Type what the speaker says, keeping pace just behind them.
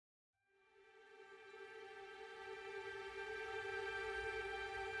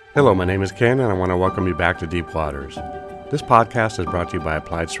Hello, my name is Ken, and I want to welcome you back to Deep Waters. This podcast is brought to you by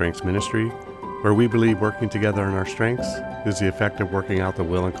Applied Strengths Ministry, where we believe working together in our strengths is the effect of working out the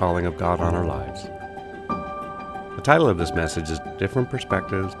will and calling of God on our lives. The title of this message is Different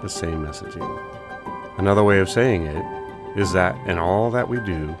Perspectives, but Same Messaging. Another way of saying it is that in all that we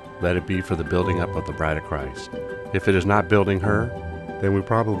do, let it be for the building up of the bride of Christ. If it is not building her, then we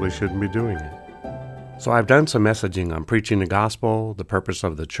probably shouldn't be doing it. So I've done some messaging on preaching the gospel, the purpose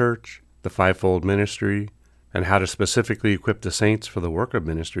of the church, the fivefold ministry, and how to specifically equip the saints for the work of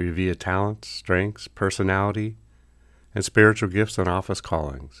ministry via talents, strengths, personality, and spiritual gifts and office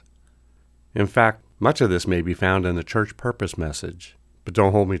callings. In fact, much of this may be found in the church purpose message, but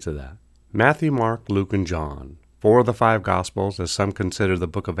don't hold me to that. Matthew, Mark, Luke, and John, 4 of the 5 Gospels, as some consider the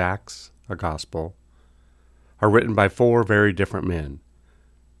book of Acts a gospel, are written by 4 very different men.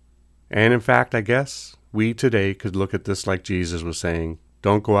 And in fact, I guess we today could look at this like Jesus was saying,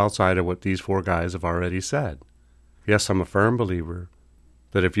 don't go outside of what these 4 guys have already said. Yes, I'm a firm believer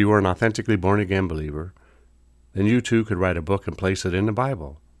that if you are an authentically born-again believer, then you too could write a book and place it in the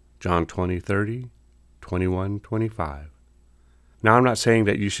Bible. John 20:30, 21:25. Now, I'm not saying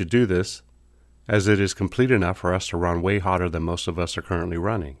that you should do this, as it is complete enough for us to run way hotter than most of us are currently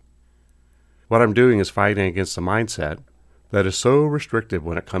running. What I'm doing is fighting against the mindset that is so restrictive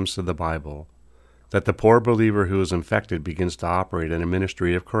when it comes to the Bible that the poor believer who is infected begins to operate in a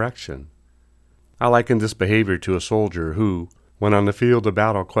ministry of correction. I liken this behavior to a soldier who, when on the field of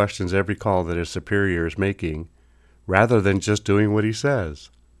battle, questions every call that his superior is making, rather than just doing what he says.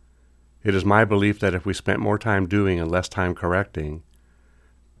 It is my belief that if we spent more time doing and less time correcting,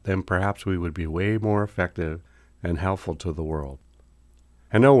 then perhaps we would be way more effective and helpful to the world.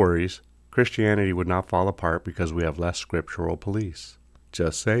 And no worries, Christianity would not fall apart because we have less scriptural police.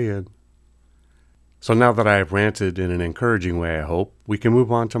 Just saying. So now that I have ranted in an encouraging way, I hope, we can move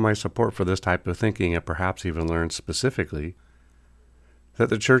on to my support for this type of thinking and perhaps even learn specifically that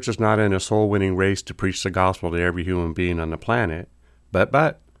the church is not in a soul-winning race to preach the gospel to every human being on the planet,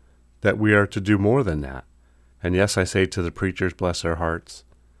 but that we are to do more than that. And yes, I say to the preachers, bless their hearts,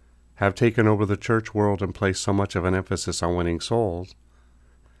 have taken over the church world and placed so much of an emphasis on winning souls,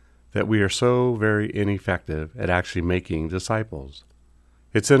 that we are so very ineffective at actually making disciples.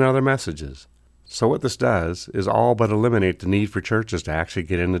 It's in other messages. So what this does is all but eliminate the need for churches to actually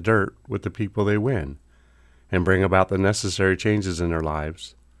get in the dirt with the people they win and bring about the necessary changes in their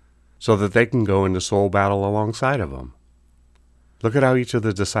lives so that they can go into soul battle alongside of them. Look at how each of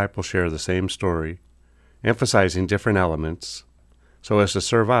the disciples share the same story, emphasizing different elements so as to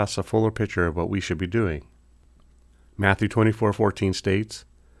serve us a fuller picture of what we should be doing. Matthew 24:14 states,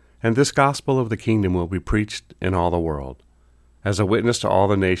 "And this gospel of the kingdom will be preached in all the world, as a witness to all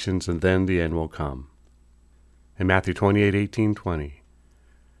the nations, and then the end will come." In Matthew 28:18-20,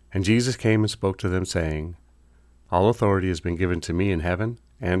 "And Jesus came and spoke to them, saying, All authority has been given to me in heaven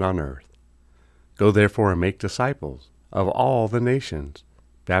and on earth. Go therefore and make disciples of all the nations,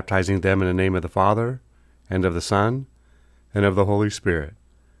 baptizing them in the name of the Father, and of the Son, and of the Holy Spirit,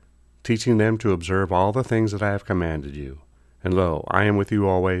 teaching them to observe all the things that I have commanded you. And lo, I am with you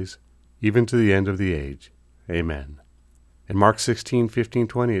always, even to the end of the age. Amen." In Mark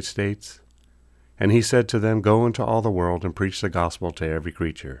 16:15-20 it states, "And he said to them, Go into all the world and preach the gospel to every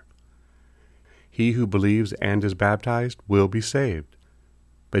creature. He who believes and is baptized will be saved,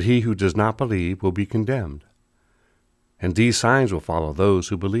 but he who does not believe will be condemned. And these signs will follow those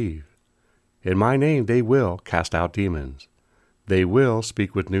who believe. In my name they will cast out demons. They will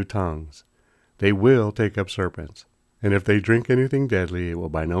speak with new tongues. They will take up serpents. And if they drink anything deadly, it will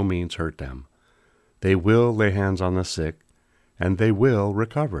by no means hurt them. They will lay hands on the sick, and they will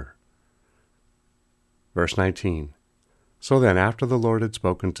recover." Verse 19, "So then, after the Lord had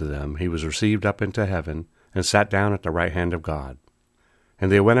spoken to them, he was received up into heaven and sat down at the right hand of God.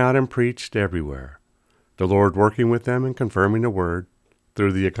 And they went out and preached everywhere, the Lord working with them and confirming the word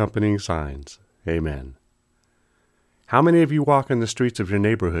through the accompanying signs. Amen." How many of you walk in the streets of your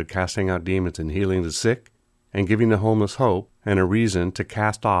neighborhood casting out demons and healing the sick, and giving the homeless hope and a reason to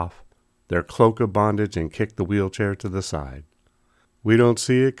cast off their cloak of bondage and kick the wheelchair to the side? We don't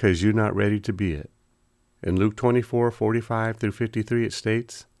see it because you're not ready to be it. In Luke 24:45-53 it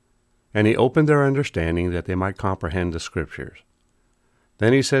states, "And he opened their understanding that they might comprehend the Scriptures.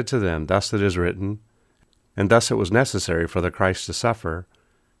 Then he said to them, Thus it is written, and thus it was necessary for the Christ to suffer,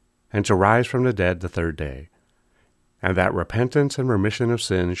 and to rise from the dead the 3rd day, and that repentance and remission of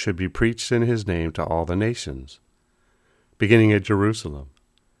sins should be preached in his name to all the nations, beginning at Jerusalem.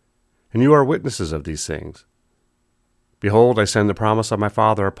 And you are witnesses of these things. Behold, I send the promise of my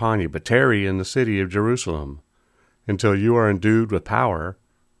Father upon you, but tarry in the city of Jerusalem, until you are endued with power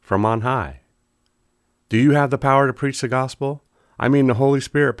from on high. Do you have the power to preach the gospel? I mean the Holy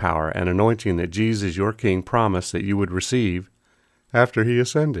Spirit power and anointing that Jesus, your King, promised that you would receive after he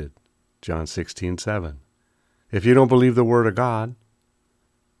ascended. John 16:7. If you don't believe the Word of God,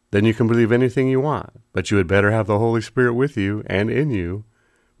 then you can believe anything you want, but you had better have the Holy Spirit with you and in you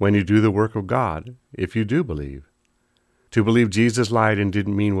when you do the work of God, if you do believe. To believe Jesus lied and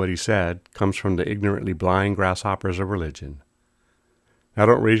didn't mean what he said comes from the ignorantly blind grasshoppers of religion. Now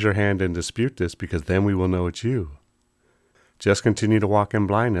don't raise your hand and dispute this, because then we will know it's you. Just continue to walk in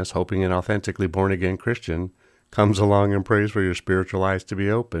blindness, hoping an authentically born-again Christian comes along and prays for your spiritual eyes to be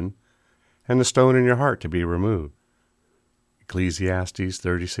open and the stone in your heart to be removed. Ecclesiastes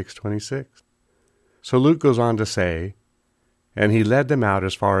 36:26. So Luke goes on to say, "And he led them out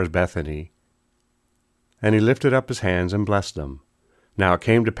as far as Bethany, and he lifted up his hands and blessed them. Now it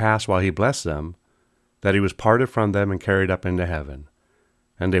came to pass while he blessed them, that he was parted from them and carried up into heaven.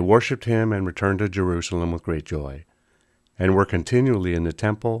 And they worshipped him and returned to Jerusalem with great joy, and were continually in the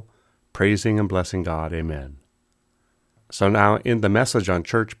temple, praising and blessing God. Amen." So now in the message on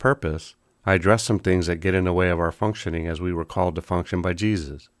church purpose, I address some things that get in the way of our functioning as we were called to function by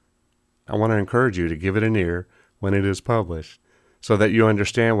Jesus. I want to encourage you to give it an ear when it is published, so that you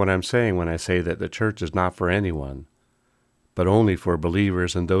understand what I'm saying when I say that the church is not for anyone, but only for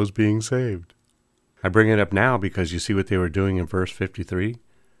believers and those being saved. I bring it up now because you see what they were doing in verse 53?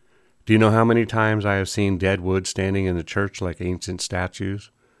 Do you know how many times I have seen dead wood standing in the church like ancient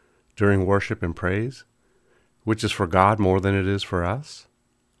statues during worship and praise, which is for God more than it is for us?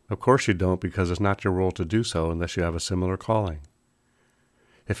 Of course you don't, because it's not your role to do so unless you have a similar calling.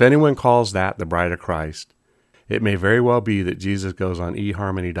 If anyone calls that the bride of Christ, it may very well be that Jesus goes on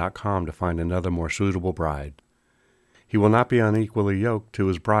eharmony.com to find another more suitable bride. He will not be unequally yoked to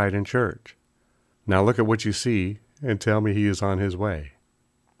his bride in church. Now look at what you see and tell me he is on his way.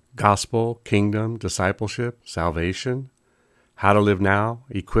 Gospel, kingdom, discipleship, salvation, how to live now,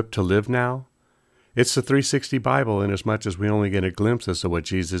 equipped to live now. It's the 360 Bible in as much as we only get a glimpse as to what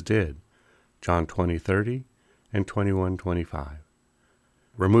Jesus did. John 20:30 and 21:25.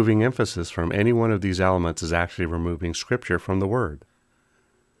 Removing emphasis from any one of these elements is actually removing Scripture from the Word.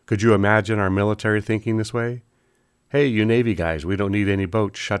 Could you imagine our military thinking this way? Hey, you Navy guys, we don't need any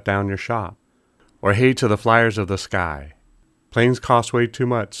boats, shut down your shop. Or hey to the flyers of the sky, planes cost way too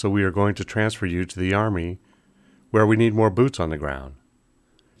much, so we are going to transfer you to the Army where we need more boots on the ground.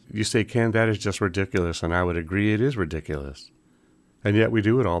 You say, Ken, that is just ridiculous, and I would agree it is ridiculous. And yet we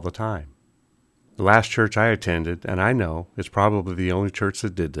do it all the time. The last church I attended, and I know it's probably the only church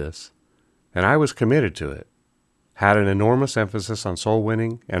that did this, and I was committed to it, had an enormous emphasis on soul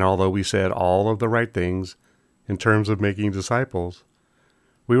winning, and although we said all of the right things in terms of making disciples,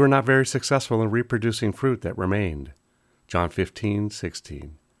 we were not very successful in reproducing fruit that remained. John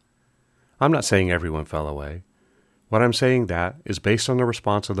 15:16. I'm not saying everyone fell away. What I'm saying that is based on the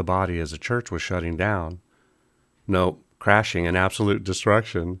response of the body as the church was shutting down. No, crashing and absolute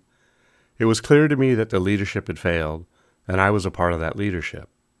destruction. It was clear to me that the leadership had failed, and I was a part of that leadership.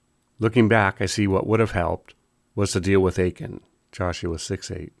 Looking back, I see what would have helped was to deal with Achan, Joshua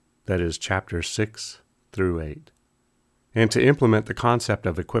 6:8, that is, chapters 6 through 8, and to implement the concept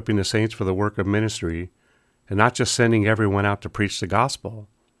of equipping the saints for the work of ministry and not just sending everyone out to preach the gospel.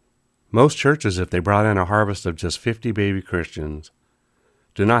 Most churches, if they brought in a harvest of just 50 baby Christians,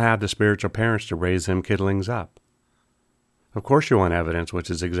 do not have the spiritual parents to raise them kidlings up. Of course you want evidence, which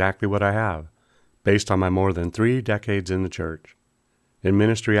is exactly what I have, based on my more than 3 decades in the church, in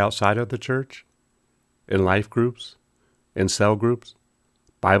ministry outside of the church, in life groups, in cell groups,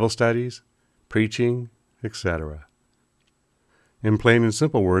 Bible studies, preaching, etc. In plain and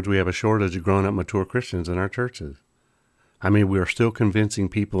simple words, we have a shortage of grown-up mature Christians in our churches. I mean, we are still convincing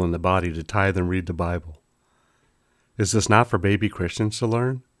people in the body to tithe and read the Bible. Is this not for baby Christians to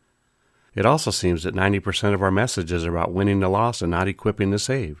learn? It also seems that 90% of our message is about winning the lost and not equipping the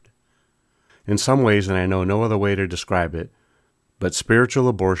saved. In some ways, and I know no other way to describe it, but spiritual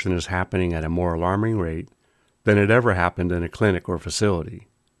abortion is happening at a more alarming rate than it ever happened in a clinic or facility.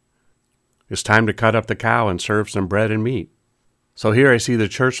 It's time to cut up the cow and serve some bread and meat. So here I see the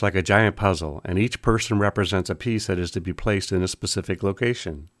church like a giant puzzle, and each person represents a piece that is to be placed in a specific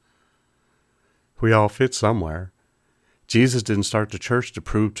location. We all fit somewhere. Jesus didn't start the church to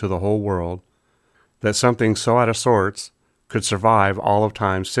prove to the whole world that something so out of sorts could survive all of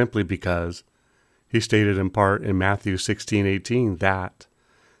time simply because he stated in part in Matthew 16:18 that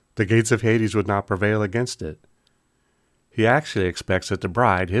the gates of Hades would not prevail against it. He actually expects that the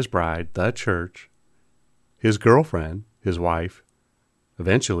bride, his bride, the church, his girlfriend, his wife,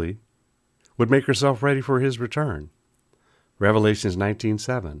 eventually, would make herself ready for his return. Revelations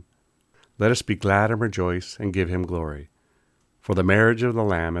 19:7. Let us be glad and rejoice and give him glory. For the marriage of the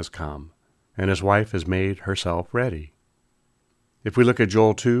Lamb has come, and his wife has made herself ready. If we look at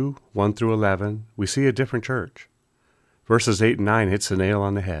Joel 2:1-11, we see a different church. Verses 8 and 9 hits the nail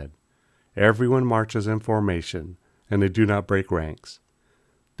on the head. Everyone marches in formation, and they do not break ranks.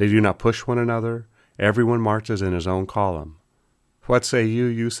 They do not push one another. Everyone marches in his own column. What say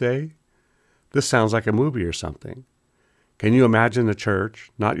you say? This sounds like a movie or something. Can you imagine the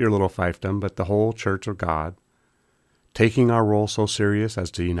church, not your little fiefdom, but the whole church of God, taking our role so serious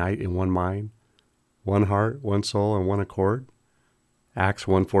as to unite in one mind, one heart, one soul, and one accord? Acts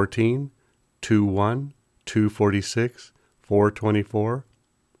 1:14, 2:1, 2:46, 4:24,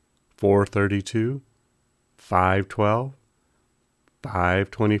 4:32, 5:12,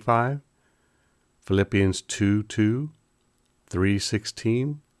 5:25, Philippians 2:2,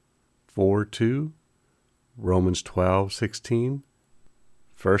 3:16, 4:2, Romans 12:16,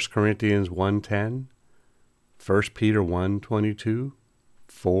 1 Corinthians 1:10, 1 Peter 1:22,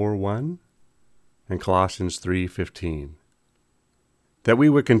 4:1, and Colossians 3:15. That we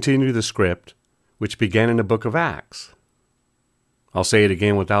would continue the script which began in the book of Acts. I'll say it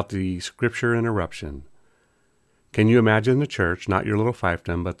again without the scripture interruption. Can you imagine the church, not your little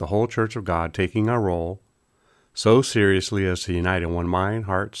fiefdom, but the whole church of God, taking our role so seriously as to unite in one mind,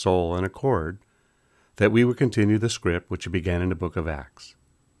 heart, soul, and accord, that we would continue the script which began in the book of Acts?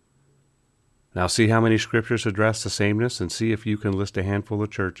 Now see how many scriptures address the sameness, and see if you can list a handful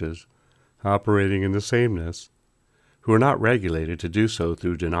of churches operating in the sameness who are not regulated to do so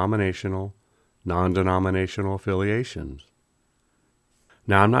through denominational, non-denominational affiliations.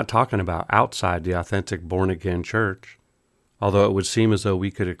 Now, I'm not talking about outside the authentic born-again church, although it would seem as though we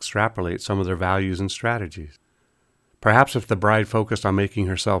could extrapolate some of their values and strategies. Perhaps if the bride focused on making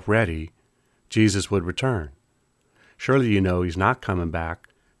herself ready, Jesus would return. Surely you know he's not coming back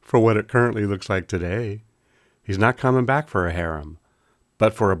for what it currently looks like today. He's not coming back for a harem,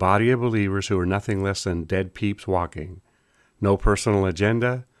 but for a body of believers who are nothing less than dead peeps walking. No personal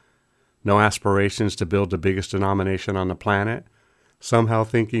agenda, no aspirations to build the biggest denomination on the planet, somehow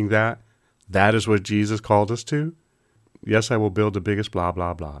thinking that is what Jesus called us to. Yes, I will build the biggest blah,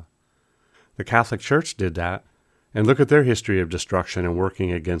 blah, blah. The Catholic Church did that, and look at their history of destruction and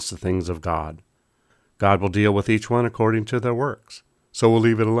working against the things of God. God will deal with each one according to their works, so we'll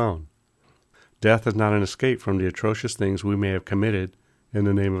leave it alone. Death is not an escape from the atrocious things we may have committed in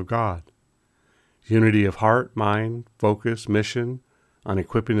the name of God. Unity of heart, mind, focus, mission on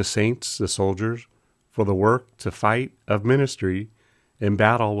equipping the saints, the soldiers, for the work to fight of ministry in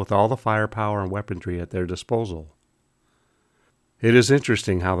battle with all the firepower and weaponry at their disposal. It is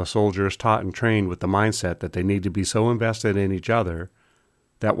interesting how the soldier is taught and trained with the mindset that they need to be so invested in each other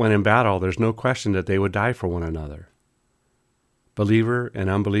that when in battle there's no question that they would die for one another. Believer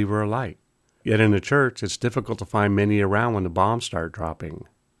and unbeliever alike. Yet in the church, it's difficult to find many around when the bombs start dropping.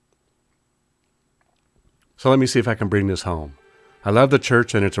 So let me see if I can bring this home. I love the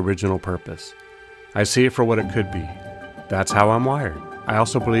church and its original purpose. I see it for what it could be. That's how I'm wired. I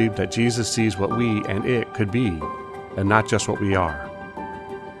also believe that Jesus sees what we and it could be, and not just what we are.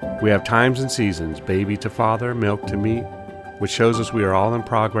 We have times and seasons, baby to father, milk to meat, which shows us we are all in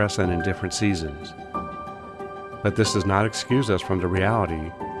progress and in different seasons. But this does not excuse us from the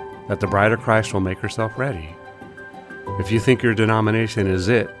reality that the bride of Christ will make herself ready. If you think your denomination is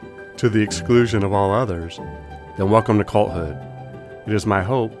it, to the exclusion of all others, then welcome to culthood. It is my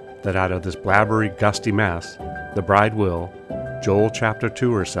hope that out of this blabbery, gusty mess, the bride will, Joel chapter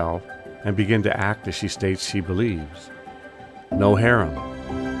 2 herself, and begin to act as she states she believes. No harem.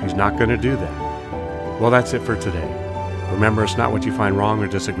 He's not going to do that. Well, that's it for today. Remember, it's not what you find wrong or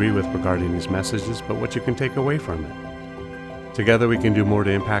disagree with regarding these messages, but what you can take away from it. Together we can do more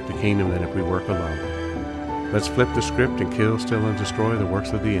to impact the kingdom than if we work alone. Let's flip the script and kill, steal, and destroy the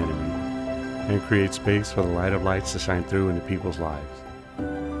works of the enemy, and create space for the light of lights to shine through into people's lives.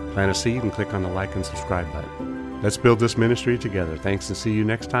 Plant a seed and click on the like and subscribe button. Let's build this ministry together. Thanks, and see you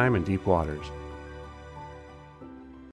next time in Deep Waters.